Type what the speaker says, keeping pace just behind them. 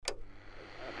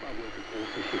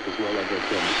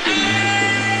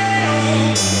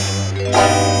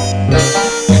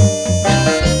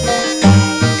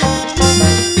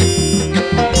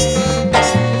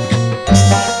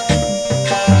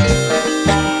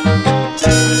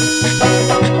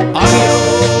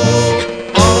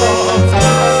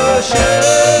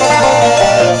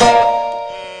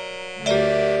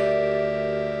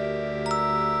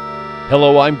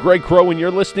I'm Greg Crow, and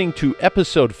you're listening to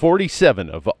episode 47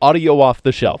 of Audio Off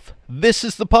the Shelf. This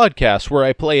is the podcast where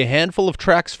I play a handful of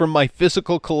tracks from my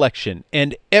physical collection,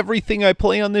 and everything I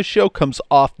play on this show comes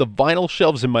off the vinyl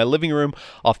shelves in my living room,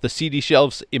 off the CD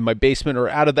shelves in my basement, or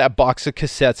out of that box of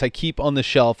cassettes I keep on the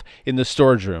shelf in the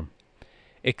storage room.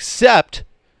 Except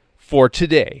for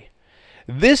today.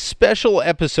 This special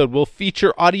episode will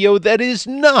feature audio that is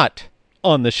not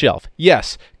on the shelf.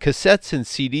 Yes, cassettes and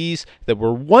CDs that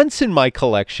were once in my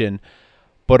collection,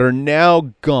 but are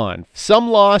now gone. Some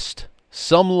lost,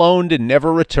 some loaned and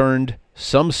never returned,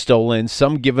 some stolen,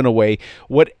 some given away.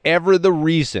 Whatever the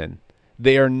reason,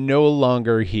 they are no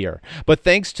longer here. But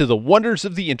thanks to the wonders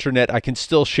of the internet, I can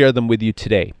still share them with you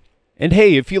today. And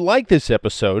hey, if you like this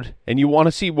episode and you want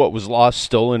to see what was lost,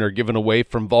 stolen, or given away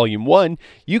from Volume 1,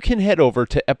 you can head over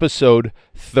to episode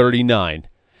 39.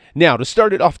 Now, to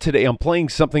start it off today, I'm playing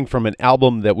something from an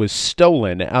album that was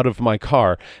stolen out of my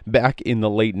car back in the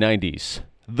late 90s.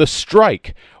 The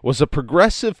Strike was a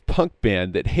progressive punk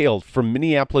band that hailed from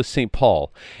Minneapolis, St.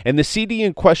 Paul, and the CD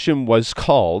in question was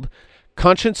called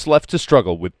Conscience Left to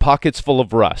Struggle with Pockets Full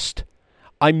of Rust.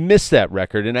 I miss that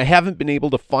record, and I haven't been able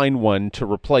to find one to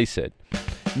replace it.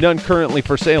 None currently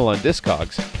for sale on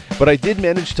Discogs, but I did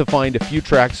manage to find a few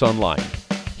tracks online.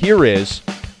 Here is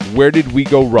Where Did We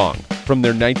Go Wrong? From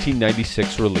their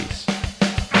 1996 release.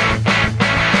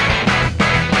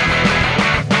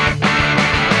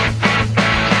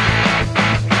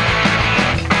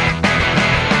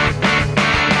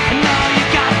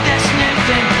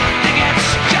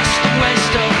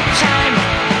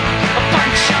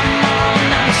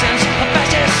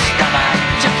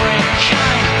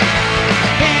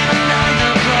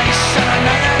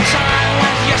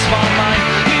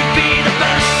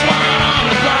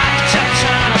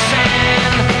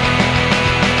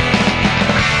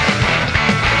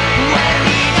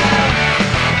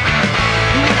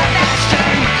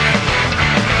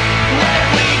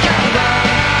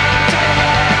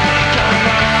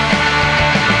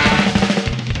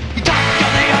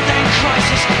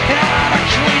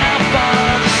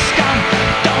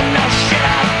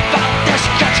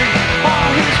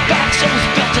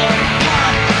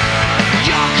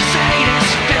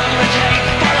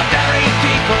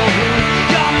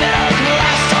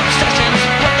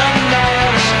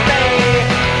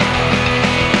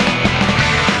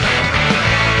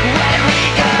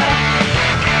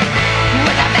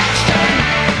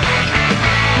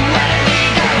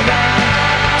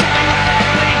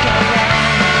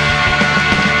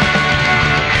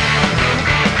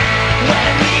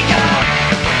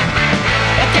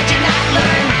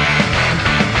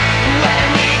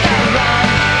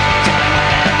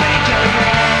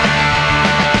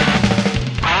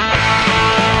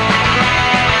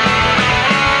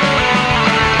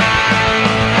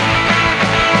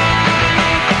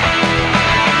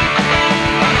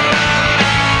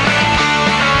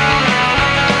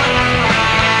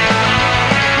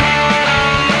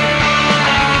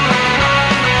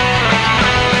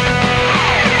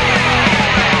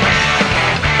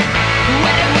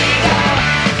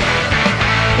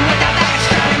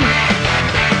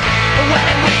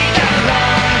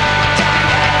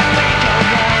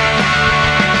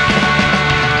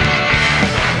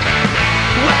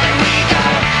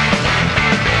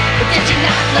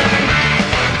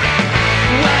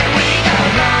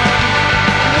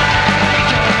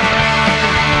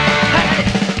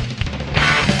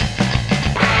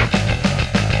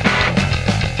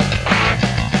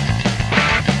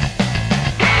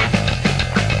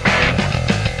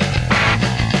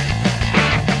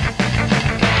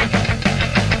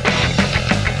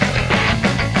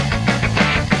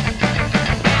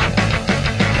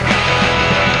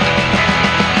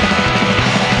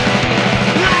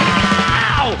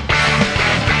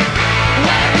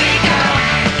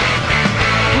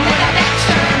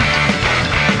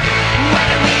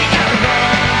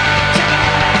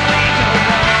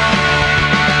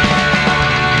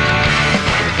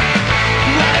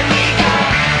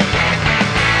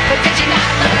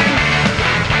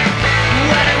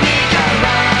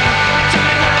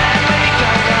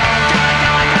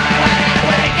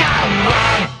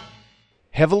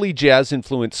 Heavily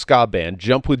jazz-influenced ska band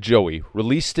Jump With Joey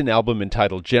released an album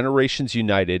entitled Generations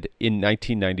United in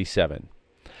 1997.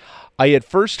 I had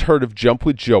first heard of Jump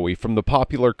With Joey from the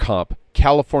popular comp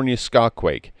California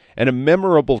Skaquake and a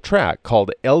memorable track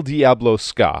called El Diablo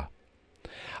Ska.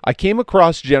 I came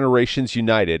across Generations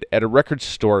United at a record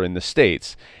store in the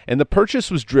States, and the purchase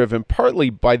was driven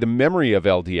partly by the memory of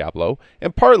El Diablo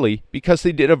and partly because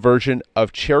they did a version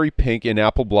of Cherry Pink and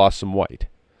Apple Blossom White.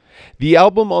 The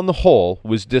album on the whole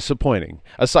was disappointing,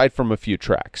 aside from a few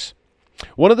tracks.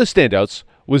 One of the standouts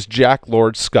was Jack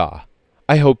Lord Ska.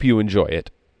 I hope you enjoy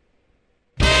it.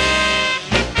 We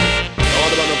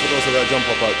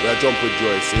jump with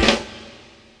Joy, see?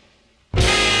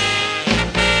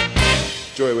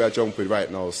 Joy, we are jumping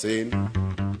right now, see?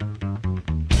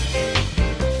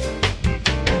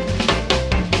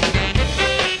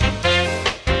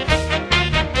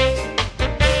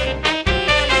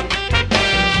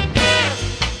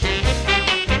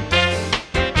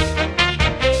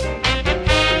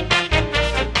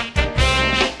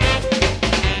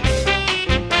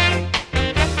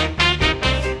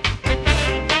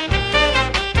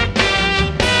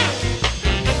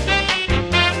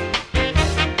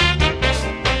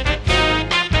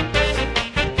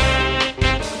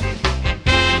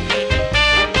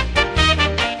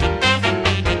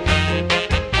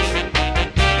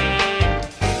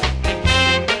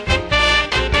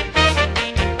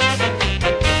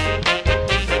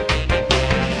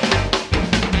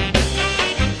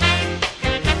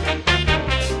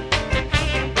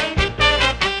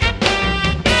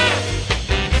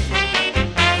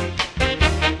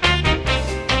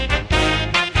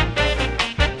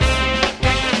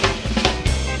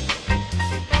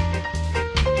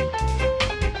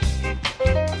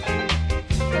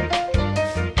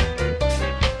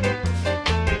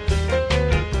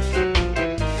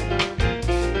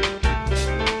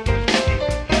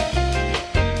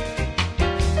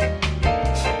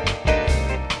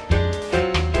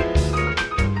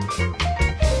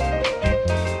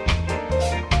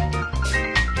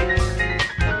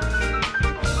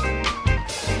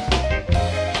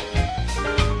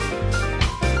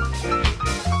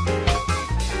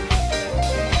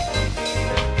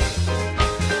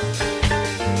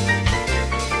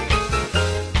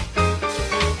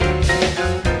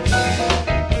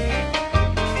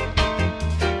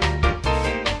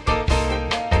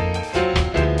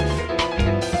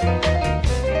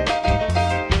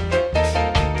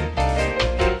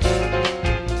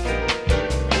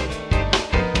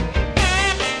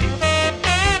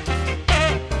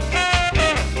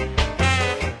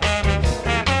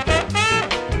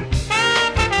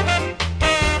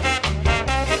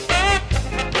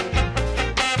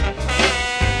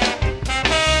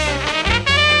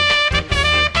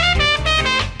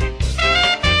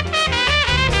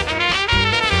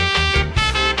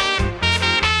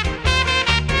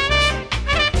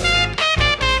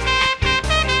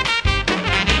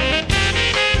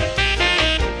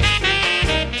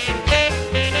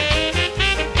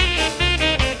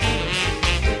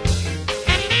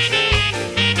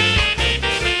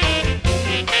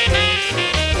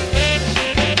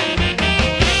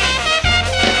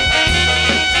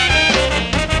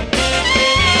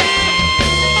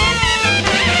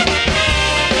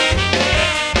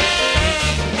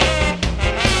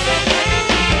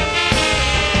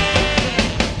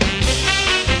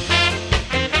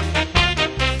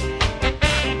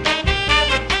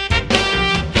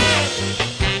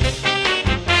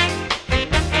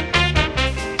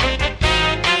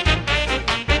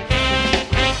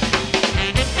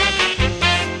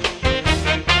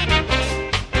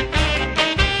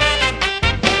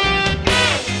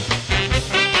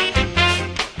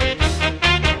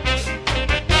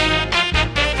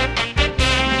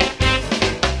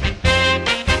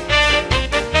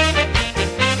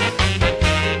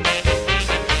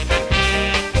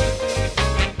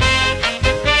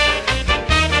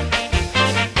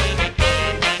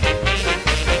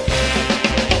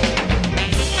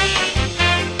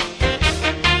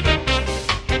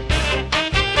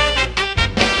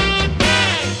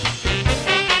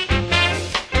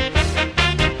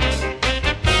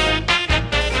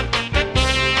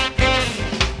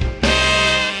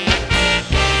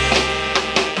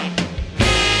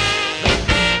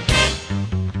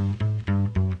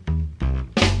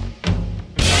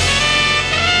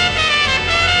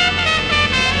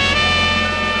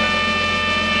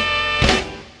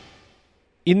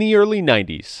 In the early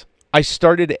 90s, I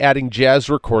started adding jazz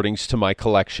recordings to my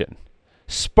collection,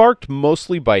 sparked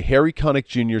mostly by Harry Connick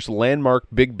Jr.'s landmark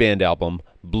big band album,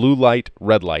 Blue Light,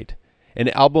 Red Light, an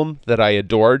album that I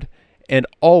adored and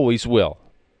always will.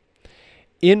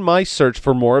 In my search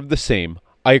for more of the same,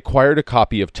 I acquired a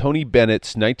copy of Tony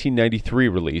Bennett's 1993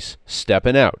 release,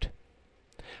 Steppin' Out.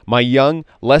 My young,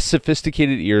 less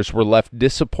sophisticated ears were left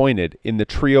disappointed in the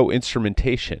trio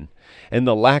instrumentation and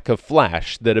the lack of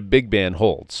flash that a big band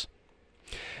holds.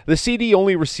 The CD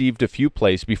only received a few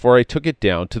plays before I took it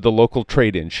down to the local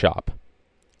trade-in shop.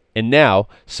 And now,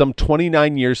 some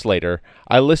 29 years later,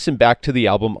 I listen back to the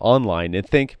album online and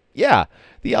think, yeah,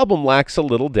 the album lacks a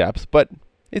little depth, but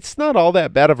it's not all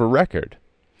that bad of a record.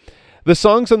 The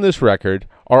songs on this record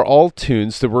are all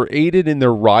tunes that were aided in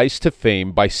their rise to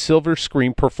fame by silver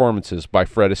screen performances by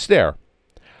Fred Astaire.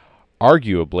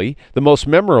 Arguably, the most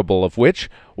memorable of which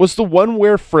was the one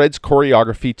where Fred's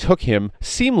choreography took him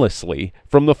seamlessly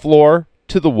from the floor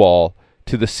to the wall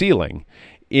to the ceiling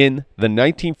in the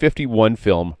 1951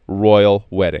 film Royal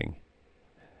Wedding.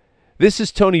 This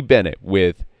is Tony Bennett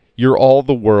with You're All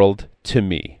the World to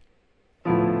Me.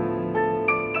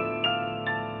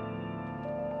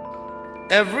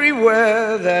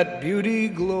 Everywhere that beauty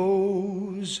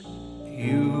glows,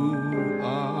 you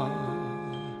are.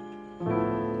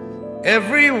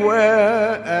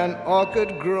 Everywhere an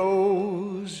orchid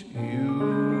grows,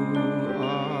 you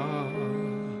are.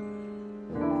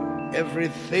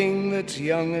 Everything that's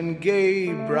young and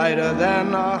gay, brighter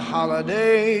than a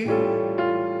holiday.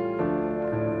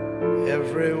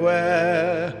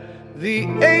 Everywhere the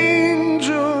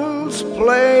angels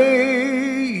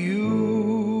play,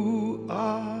 you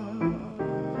are.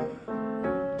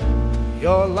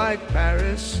 You're like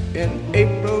Paris in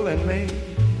April and May.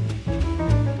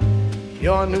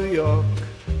 You're New York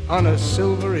on a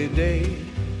silvery day.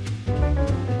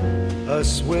 A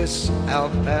Swiss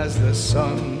Alp as the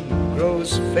sun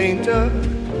grows fainter.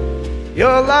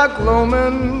 You're like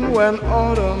Loman when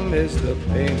autumn is the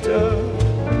painter.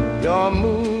 You're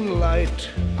moonlight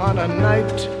on a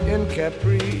night in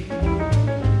Capri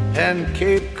and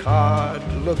Cape Cod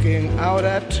looking out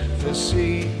at the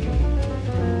sea.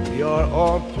 You're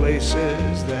all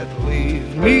places that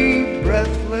leave me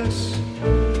breathless,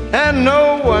 and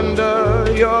no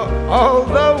wonder you're all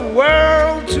the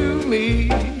world to me.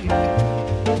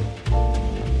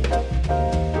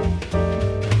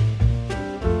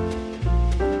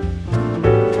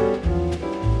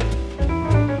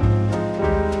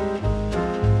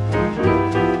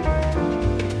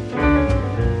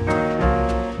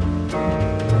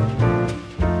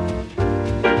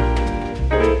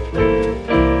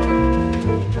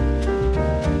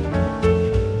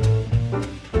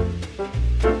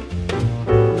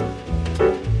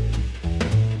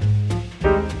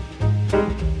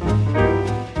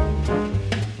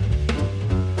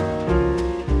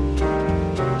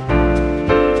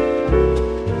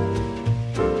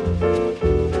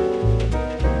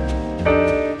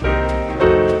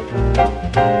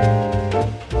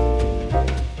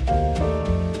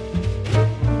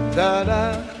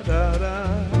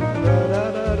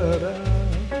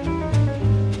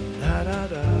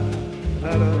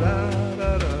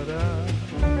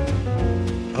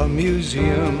 A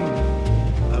museum,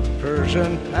 a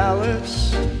Persian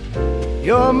palace.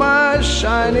 You're my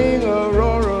shining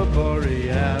aurora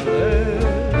borealis.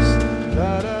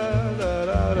 Da da da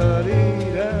da da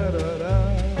dee da da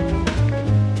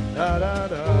da da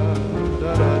da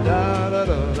da da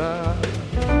da da.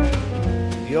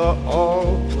 You're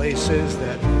all places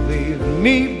that leave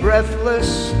me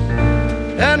breathless,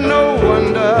 and no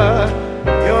wonder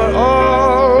you're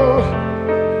all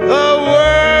the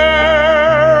world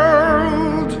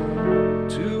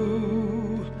to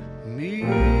me.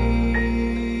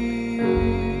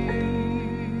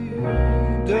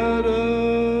 Da da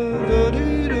da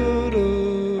dee da da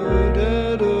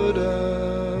da da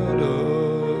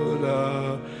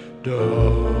da da.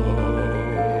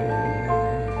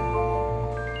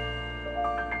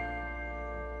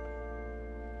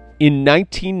 In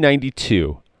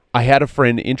 1992, I had a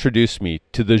friend introduce me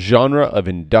to the genre of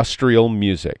industrial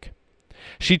music.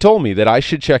 She told me that I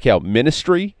should check out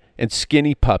Ministry and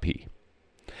Skinny Puppy.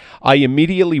 I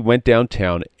immediately went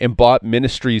downtown and bought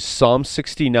Ministry's Psalm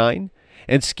 69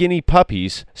 and Skinny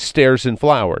Puppy's Stairs and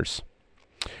Flowers.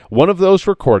 One of those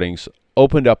recordings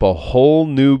opened up a whole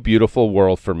new beautiful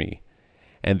world for me,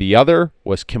 and the other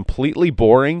was completely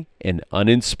boring and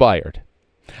uninspired.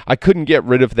 I couldn't get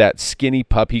rid of that Skinny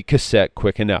Puppy cassette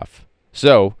quick enough.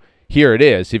 So, here it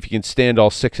is, if you can stand all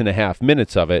 6.5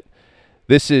 minutes of it.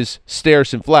 This is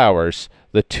Stairs and Flowers,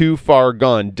 the Too Far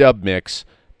Gone dub mix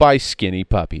by Skinny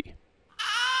Puppy.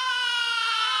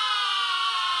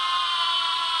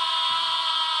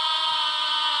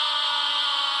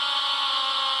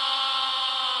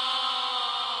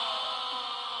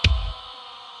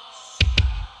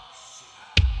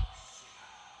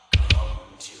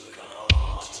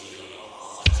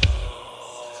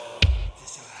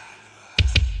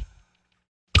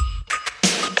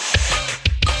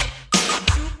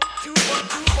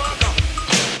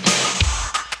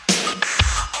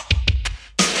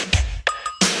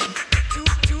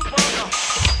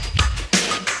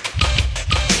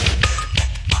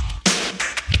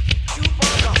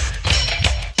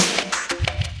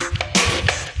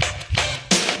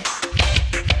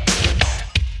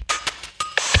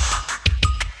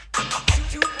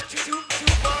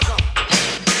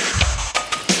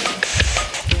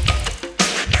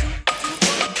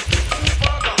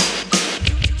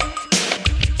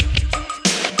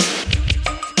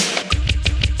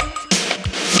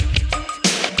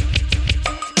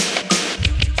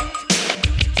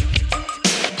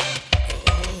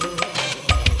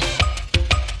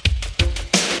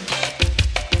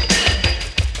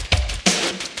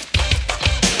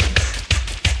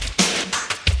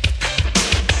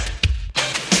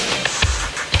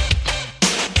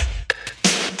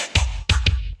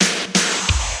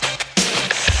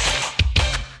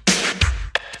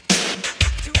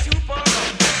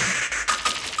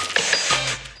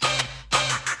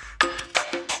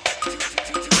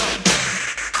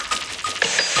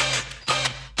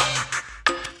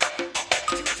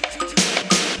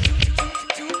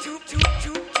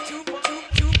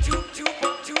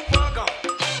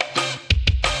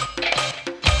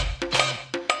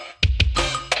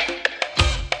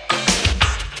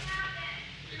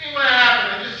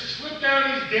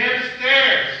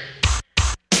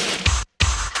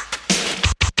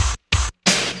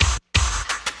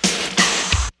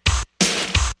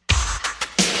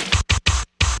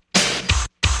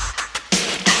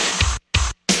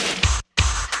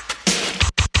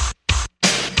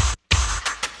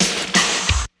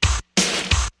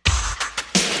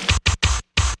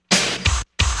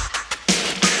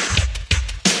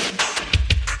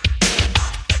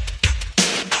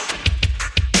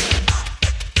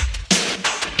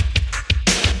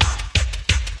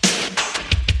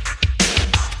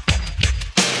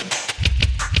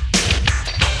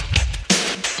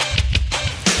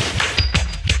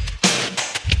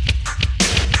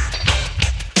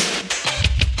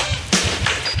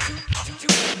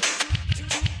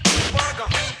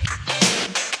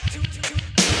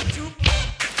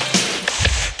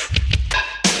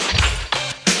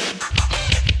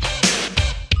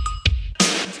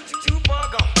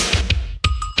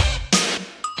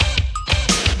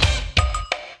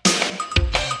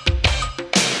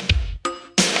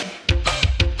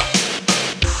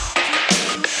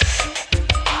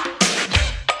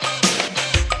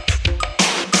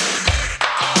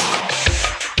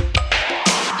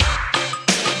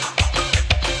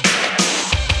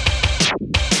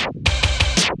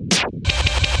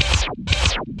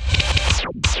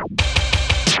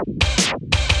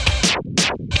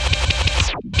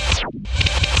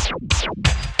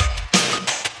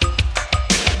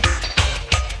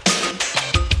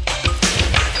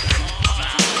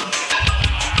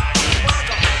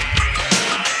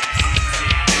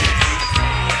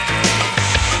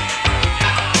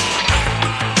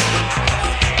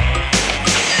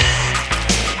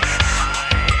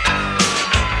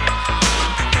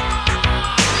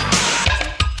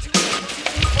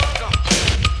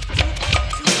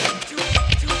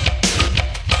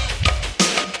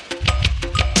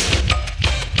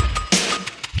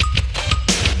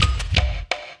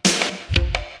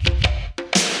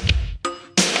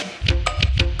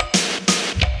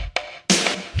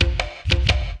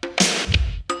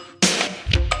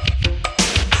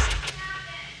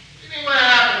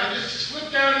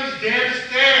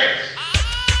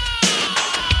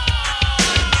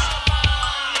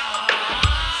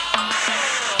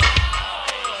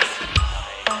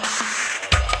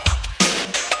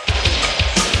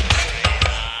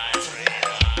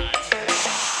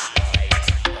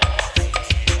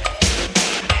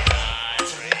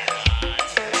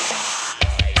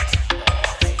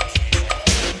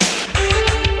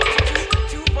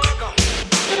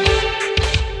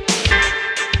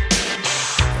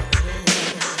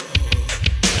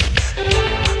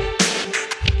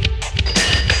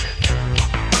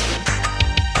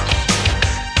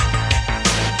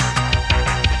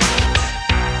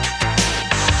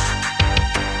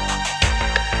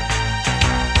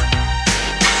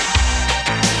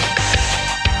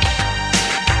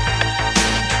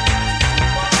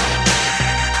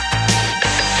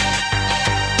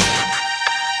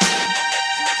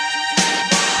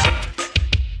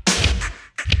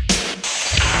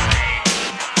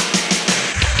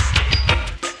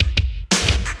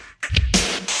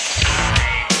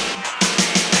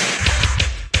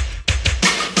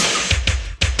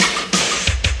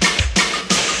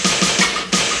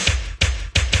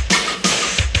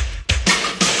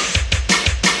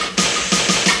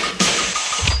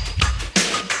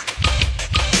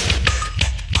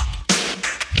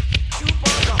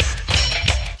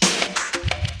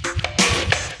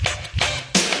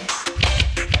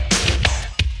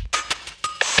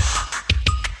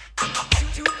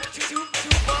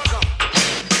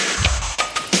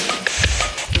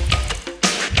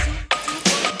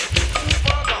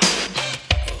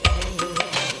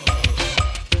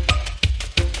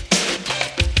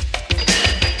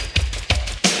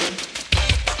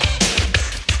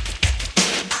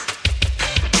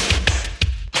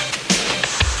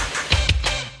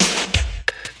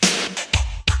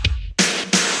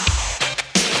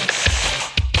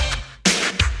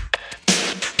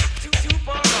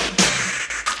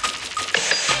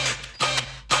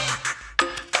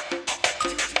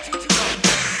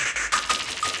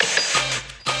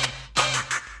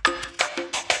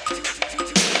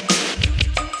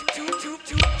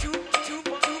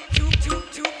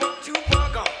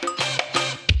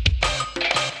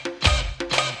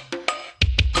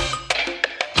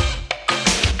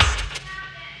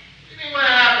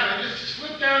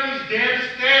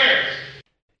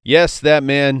 Yes, that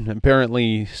man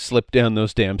apparently slipped down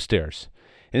those damn stairs.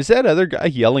 Is that other guy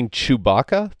yelling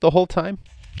Chewbacca the whole time?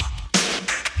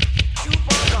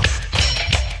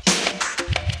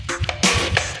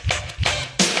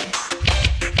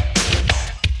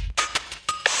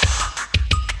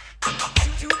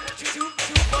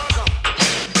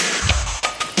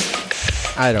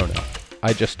 I don't know.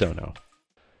 I just don't know.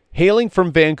 Hailing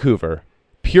from Vancouver,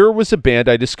 Pure was a band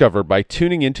I discovered by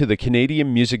tuning into the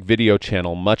Canadian music video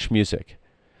channel Much Music.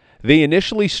 They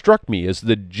initially struck me as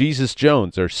the Jesus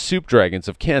Jones or Soup Dragons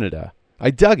of Canada. I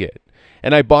dug it,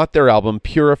 and I bought their album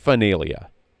Puraphernalia.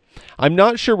 I'm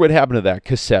not sure what happened to that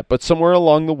cassette, but somewhere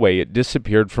along the way it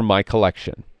disappeared from my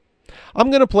collection. I'm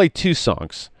going to play 2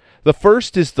 songs. The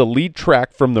first is the lead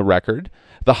track from the record,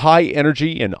 the high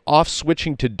energy and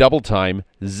off-switching to double time,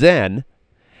 Zen,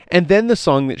 and then the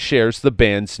song that shares the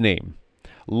band's name.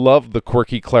 Love the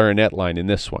quirky clarinet line in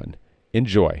this one.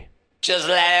 Enjoy. Just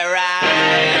let it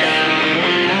ride.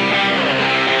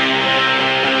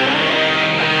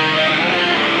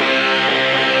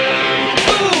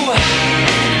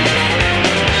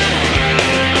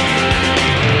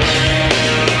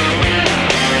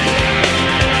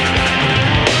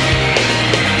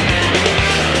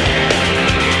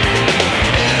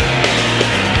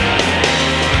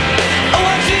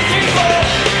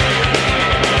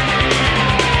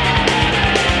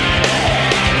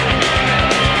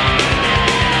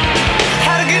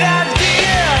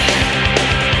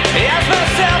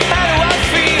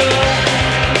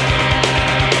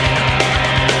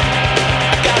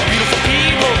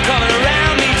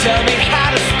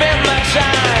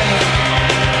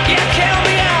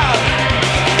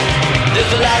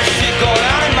 There's a lot of shit going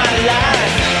on in my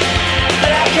life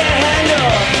that I can't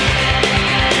handle.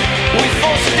 With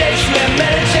full sedation and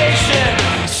meditation,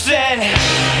 said,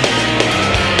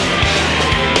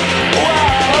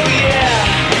 whoa, yeah.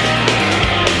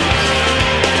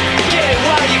 Get it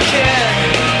while you can.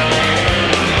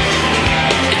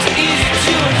 It's easy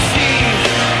to achieve.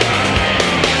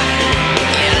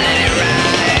 Yeah, let it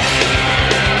ride.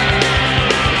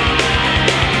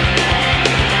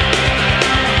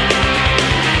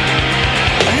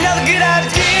 Another good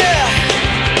idea.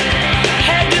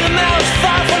 Head to the mountains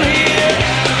far from here.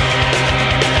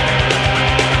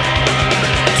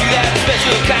 To that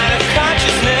special kind of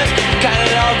consciousness, kind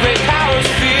of all great powers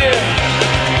fear.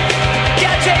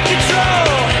 Gotta take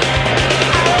control.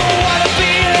 I don't wanna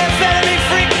be an amphetamine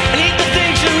freak and eat the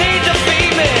things you need to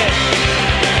feed me.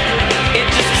 It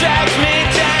just drags me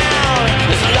down.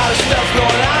 There's a lot of stuff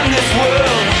going on in this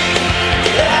world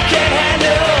that I can't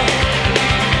handle.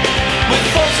 With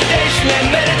full sedation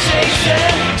and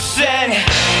meditation, said,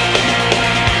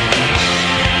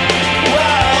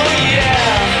 whoa,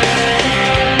 yeah.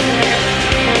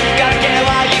 Gotta get it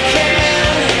while you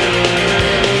can.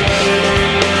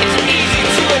 It's easy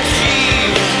to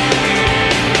achieve.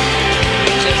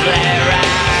 Just let it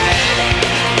ride.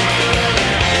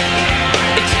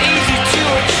 It's easy to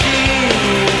achieve.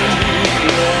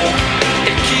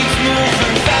 It keeps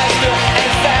moving faster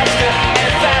and faster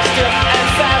and faster and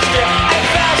faster and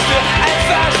faster and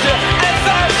faster and faster.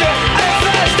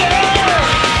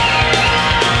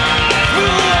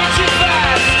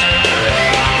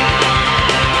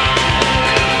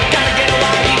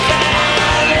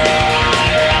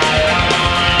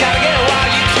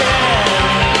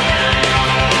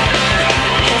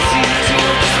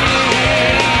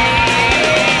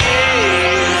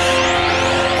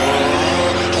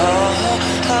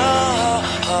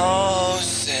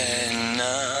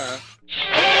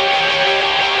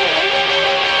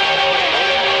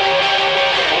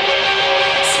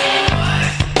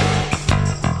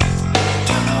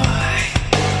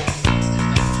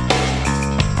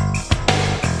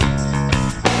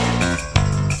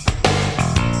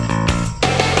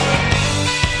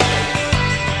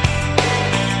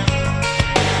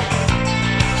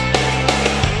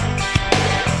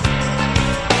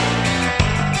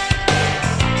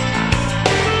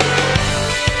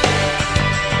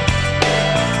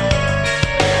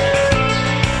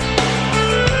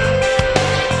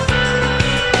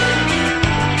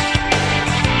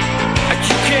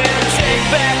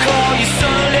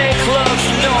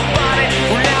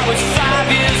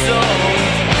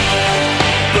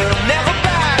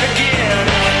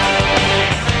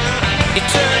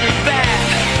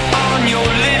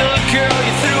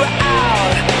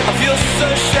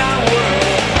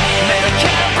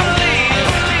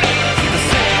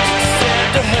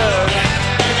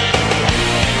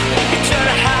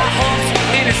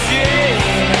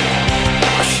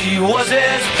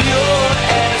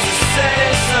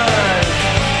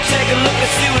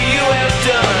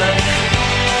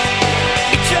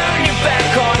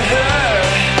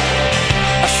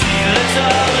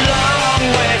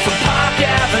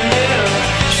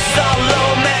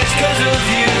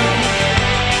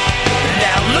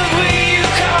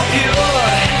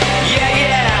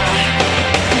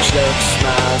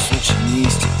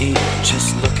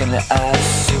 in her eyes,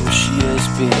 see what she has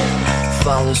been.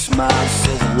 Father smiles,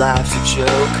 says life's a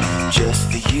joke.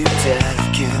 Just for you, Dad,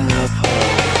 I've given up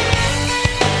hope.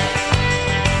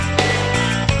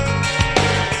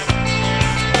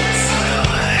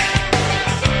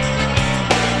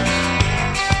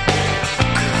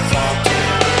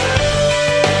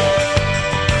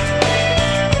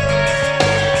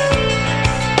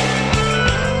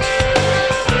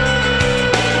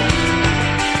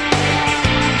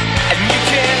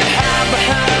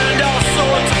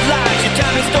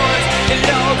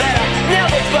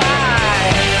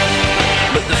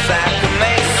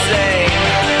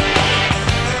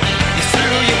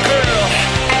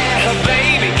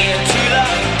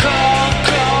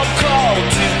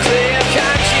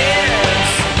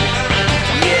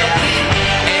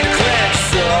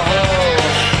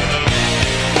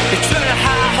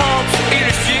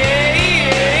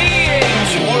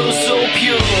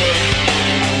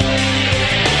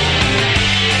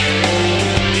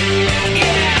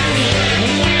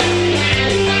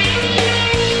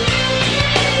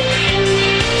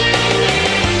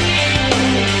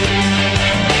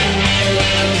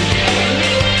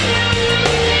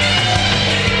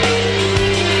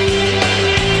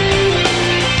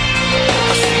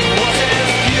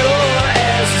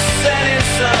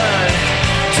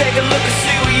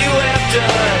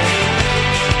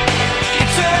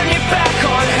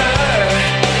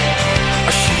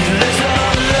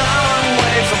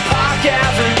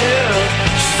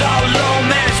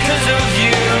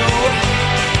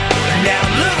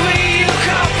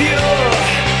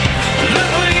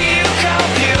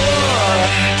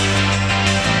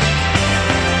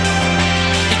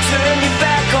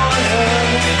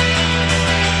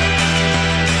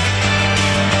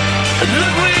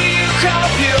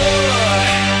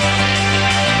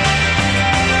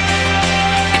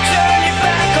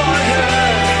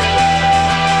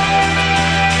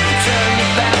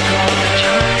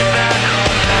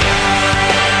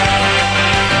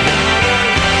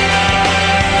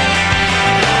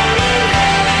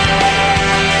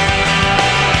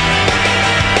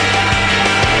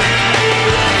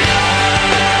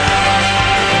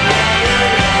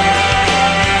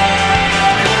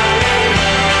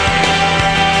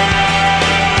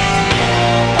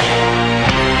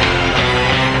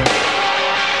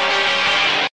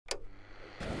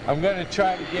 I'm going to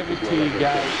try to give it to you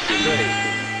guys straight.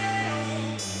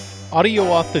 Audio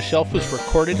Off the Shelf was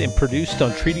recorded and produced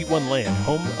on Treaty 1 land,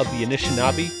 home of the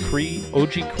Anishinaabe, Cree,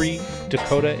 Oji-Cree,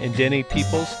 Dakota, and Dene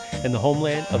peoples, and the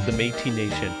homeland of the Métis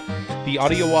Nation. The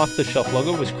Audio Off the Shelf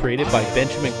logo was created by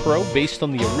Benjamin Crow based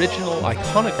on the original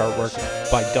iconic artwork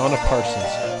by Donna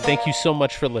Parsons. Thank you so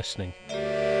much for listening.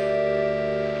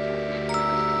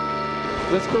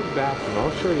 Let's go to the bathroom.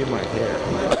 I'll show you my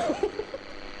hair.